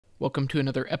Welcome to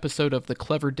another episode of The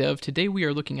Clever Dev. Today we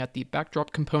are looking at the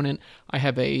backdrop component. I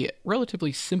have a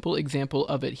relatively simple example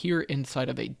of it here inside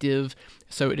of a div.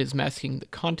 So it is masking the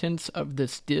contents of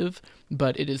this div,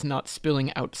 but it is not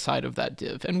spilling outside of that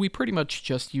div. And we pretty much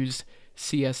just use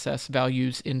CSS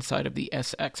values inside of the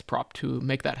SX prop to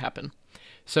make that happen.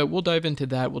 So we'll dive into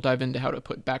that. We'll dive into how to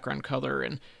put background color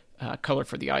and color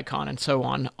for the icon and so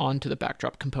on onto the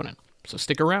backdrop component. So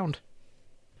stick around.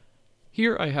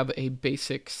 Here I have a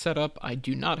basic setup. I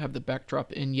do not have the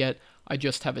backdrop in yet. I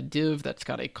just have a div that's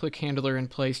got a click handler in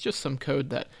place, just some code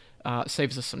that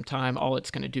saves us some time. All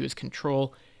it's going to do is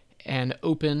control an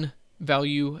open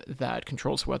value that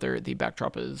controls whether the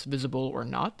backdrop is visible or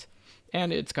not.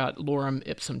 And it's got lorem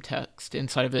ipsum text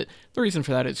inside of it. The reason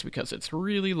for that is because it's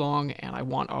really long and I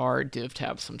want our div to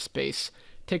have some space,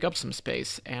 take up some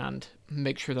space, and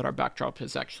make sure that our backdrop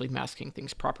is actually masking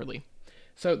things properly.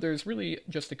 So there's really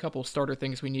just a couple starter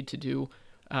things we need to do.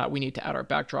 We need to add our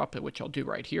backdrop, which I'll do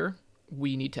right here.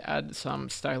 We need to add some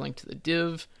styling to the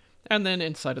div, and then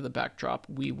inside of the backdrop,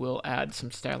 we will add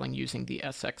some styling using the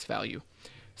SX value.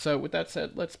 So with that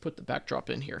said, let's put the backdrop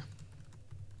in here.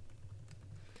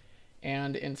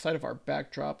 And inside of our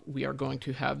backdrop, we are going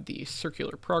to have the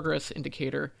circular progress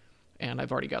indicator, and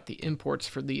I've already got the imports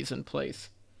for these in place.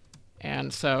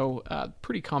 And so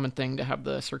pretty common thing to have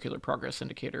the circular progress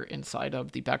indicator inside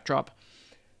of the backdrop.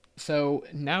 So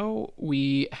now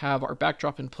we have our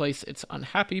backdrop in place. It's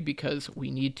unhappy because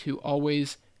we need to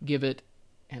always give it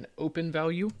an open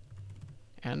value.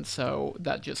 And so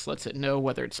that just lets it know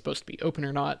whether it's supposed to be open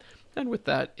or not. And with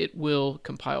that, it will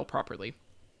compile properly.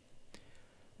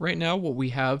 Right now, what we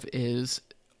have is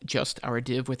just our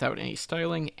div without any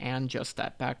styling and just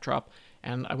that backdrop.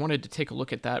 And I wanted to take a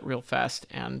look at that real fast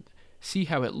and see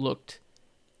how it looked.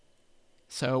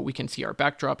 So we can see our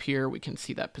backdrop here. We can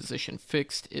see that position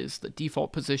fixed is the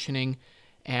default positioning.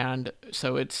 And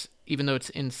so it's, even though it's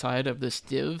inside of this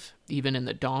div, even in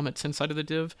the DOM, it's inside of the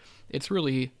div, it's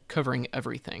really covering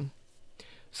everything.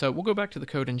 So we'll go back to the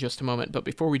code in just a moment. But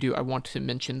before we do, I want to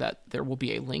mention that there will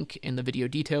be a link in the video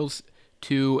details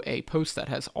to a post that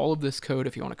has all of this code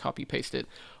if you want to copy paste it.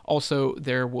 Also,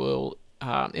 there will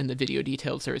in the video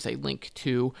details, there is a link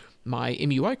to my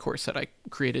MUI course that I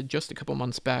created just a couple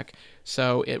months back.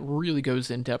 So it really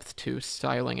goes in depth to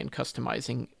styling and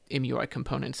customizing MUI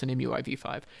components in MUI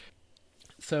v5.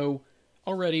 So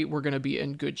already we're going to be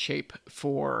in good shape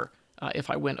for if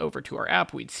I went over to our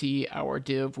app, we'd see our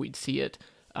div, we'd see it,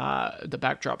 the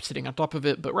backdrop sitting on top of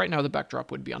it. But right now the backdrop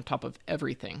would be on top of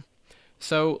everything.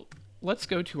 So let's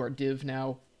go to our div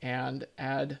now and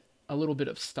add a little bit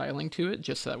of styling to it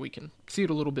just so that we can see it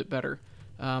a little bit better.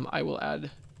 I will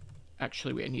add,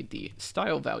 actually I need the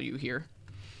style value here.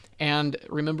 And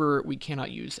remember, we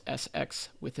cannot use SX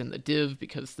within the div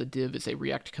because the div is a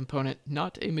React component,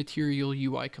 not a Material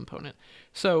UI component.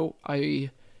 So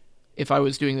if I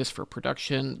was doing this for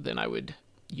production, then I would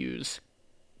use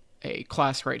a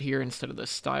class right here instead of the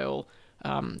style.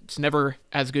 It's never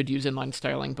as good to use inline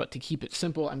styling, but to keep it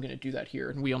simple, I'm going to do that here.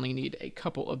 And we only need a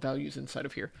couple of values inside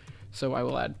of here. So I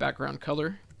will add background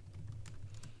color.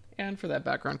 And for that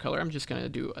background color, I'm just going to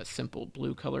do a simple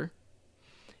blue color.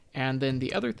 And then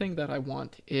the other thing that I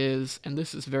want is, and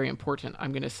this is very important,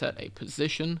 I'm going to set a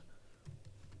position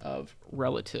of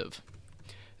relative.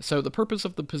 So the purpose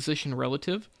of the position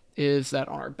relative is that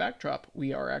on our backdrop,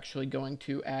 we are actually going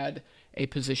to add a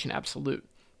position absolute.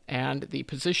 And the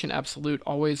position absolute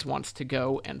always wants to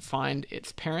go and find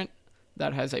its parent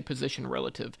that has a position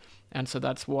relative. And so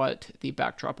that's what the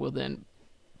backdrop will then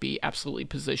be absolutely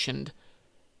positioned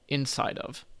inside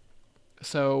of.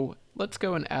 So let's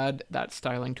go and add that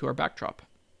styling to our backdrop.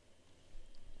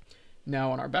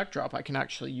 Now on our backdrop, I can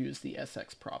actually use the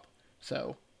SX prop.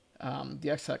 So the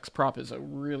SX prop is a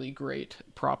really great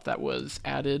prop that was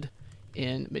added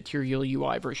in Material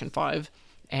UI version 5.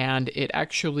 And it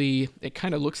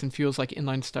kind of looks and feels like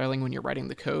inline styling when you're writing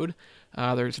the code.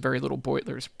 There's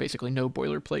there's basically no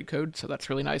boilerplate code, so that's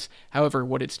really nice. However,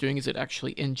 what it's doing is it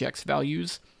actually injects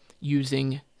values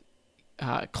using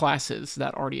classes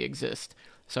that already exist.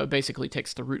 So it basically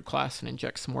takes the root class and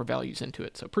injects some more values into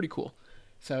it. So pretty cool.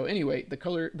 So anyway,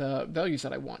 the values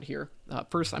that I want here.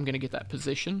 First, I'm going to get that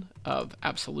position of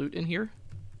absolute in here.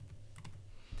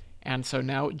 And so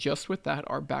now, just with that,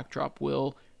 our backdrop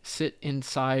will sit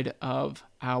inside of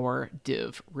our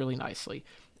div really nicely.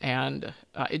 And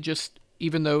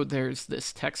even though there's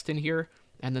this text in here,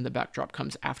 and then the backdrop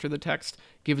comes after the text,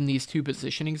 given these two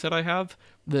positionings that I have,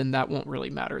 then that won't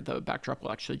really matter. The backdrop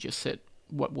will actually just sit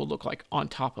what will look like on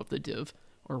top of the div,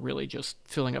 or really just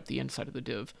filling up the inside of the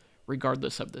div,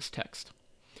 regardless of this text.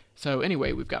 So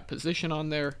anyway, we've got position on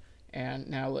there, And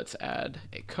now let's add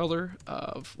a color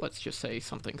of, let's just say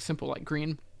something simple like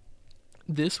green.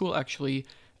 This will actually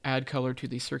add color to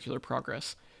the circular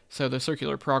progress. So the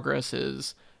circular progress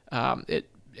is,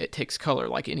 it takes color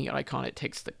like any icon. It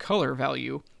takes the color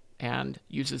value and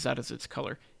uses that as its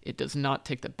color. It does not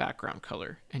take the background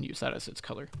color and use that as its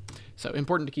color. So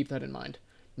important to keep that in mind.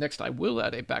 Next, I will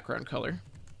add a background color.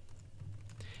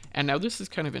 And now this is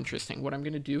kind of interesting. What I'm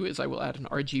going to do is I will add an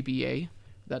RGBA.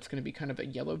 That's going to be kind of a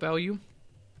yellow value.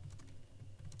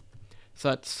 So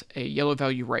that's a yellow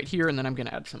value right here, and then I'm going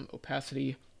to add some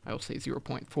opacity. I will say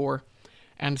 0.4.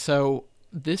 And so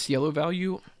this yellow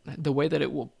value, the way that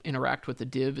it will interact with the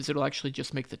div is it'll actually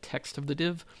just make the text of the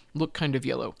div look kind of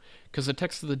yellow, because the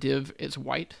text of the div is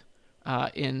white.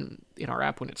 In our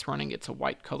app when it's running, it's a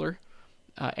white color,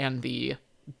 and the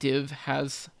div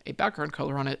has a background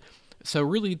color on it. So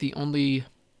really the only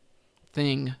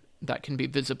thing that can be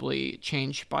visibly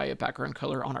changed by a background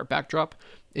color on our backdrop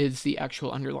is the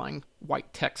actual underlying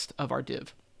white text of our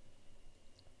div.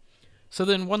 So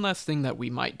then one last thing that we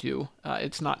might do,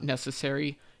 it's not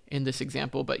necessary in this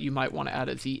example, but you might want to add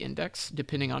a z-index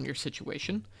depending on your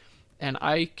situation. And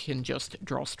I can just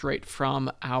draw straight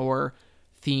from our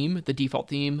theme, the default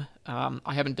theme.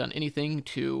 I haven't done anything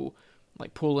to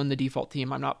like pull in the default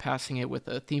theme. I'm not passing it with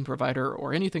a theme provider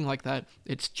or anything like that.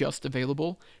 It's just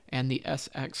available, and the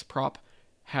SX prop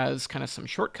has kind of some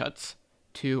shortcuts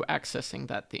to accessing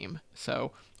that theme.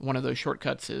 So one of those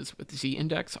shortcuts is with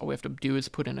z-index. All we have to do is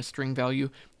put in a string value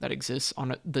that exists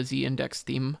on the z-index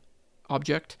theme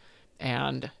object,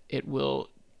 and it will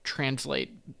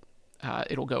translate.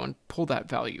 It'll go and pull that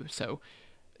value. So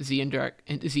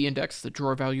z-index, the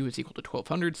drawer value is equal to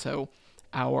 1200. So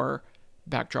our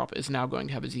backdrop is now going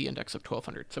to have a z-index of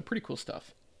 1200. So pretty cool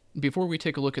stuff. Before we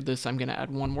take a look at this, I'm going to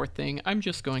add one more thing. I'm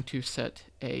just going to set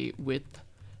a width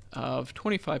of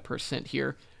 25%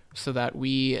 here so that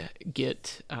we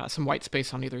get some white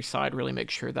space on either side, really make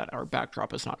sure that our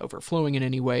backdrop is not overflowing in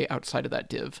any way outside of that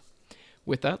div.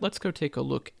 With that, let's go take a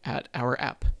look at our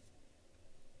app.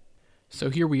 So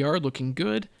here we are looking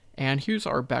good, and here's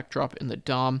our backdrop in the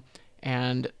DOM,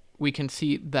 and we can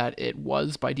see that it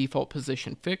was by default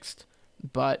position fixed,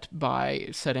 but by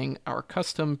setting our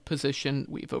custom position,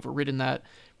 we've overridden that,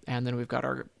 and then we've got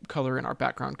our color and our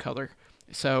background color.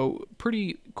 So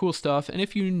pretty cool stuff, and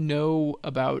if you know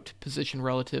about position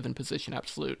relative and position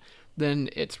absolute, then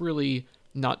it's really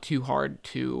not too hard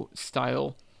to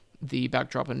style the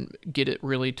backdrop and get it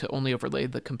really to only overlay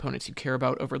the components you care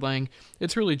about overlaying.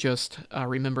 It's really just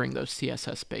remembering those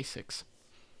CSS basics.